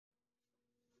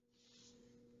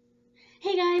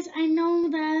Hey guys, I know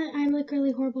that I look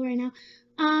really horrible right now.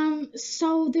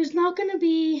 So there's not gonna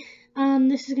be,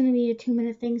 this is gonna be a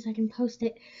 2-minute thing so I can post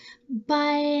it.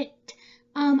 But,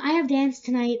 I have dance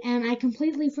tonight and I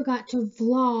completely forgot to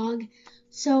vlog.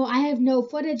 So I have no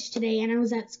footage today and I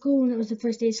was at school and it was the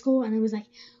first day of school and it was like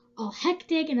all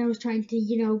hectic and I was trying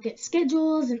to, get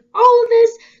schedules and all of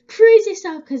this crazy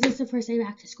stuff because it's the first day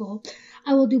back to school.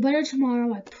 I will do better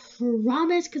tomorrow, I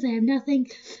promise, because I have nothing.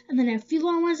 And then I have Fuel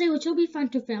on Wednesday, which will be fun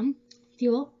to film.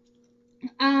 Fuel.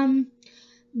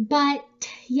 But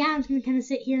yeah, I'm just gonna kind of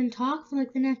sit here and talk for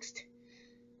like the next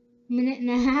minute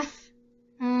and a half.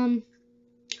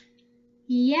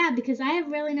 Yeah, because I have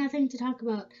really nothing to talk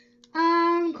about.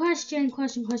 Question.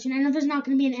 I know there's not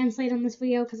gonna be an end slate on this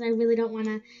video because I really don't want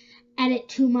to edit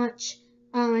too much.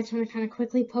 I just want to kind of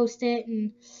quickly post it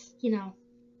and,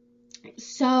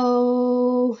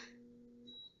 So,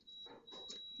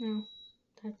 no,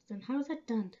 that's done. How is that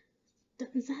done?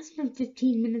 It hasn't been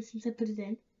 15 minutes since I put it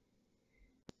in.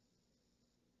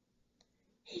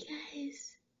 Hey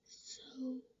guys,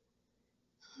 so,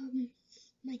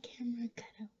 my camera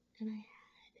cut out and I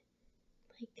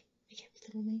kept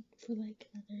filming for like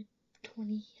another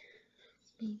 20,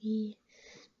 maybe,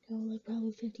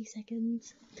 probably 50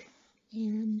 seconds,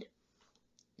 and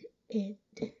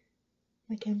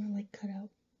my camera cut out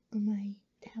on my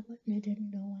tablet and I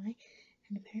didn't know why,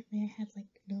 and apparently I had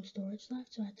no storage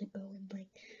left, so I had to go and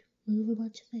move a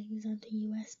bunch of things onto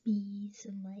USBs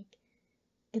and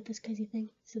get this crazy thing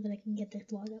so that I can get this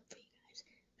vlog up for you guys.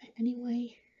 But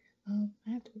anyway, I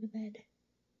have to go to bed,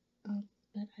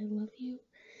 but I love you,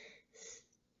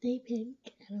 stay pink,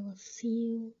 and I will see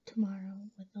you tomorrow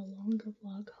with a longer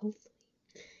vlog, hopefully.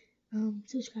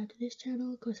 Subscribe to this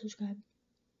channel, go subscribe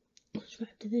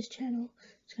to this channel,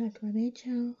 subscribe to my main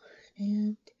channel,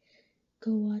 and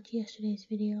go watch yesterday's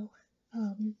video,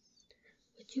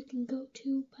 which you can go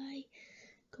to by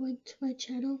going to my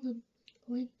channel and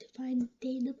going to find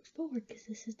day number 4, because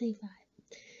this is day 5.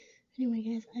 Anyway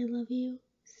guys, I love you,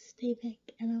 stay pink,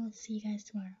 and I will see you guys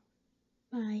tomorrow.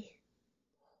 Bye.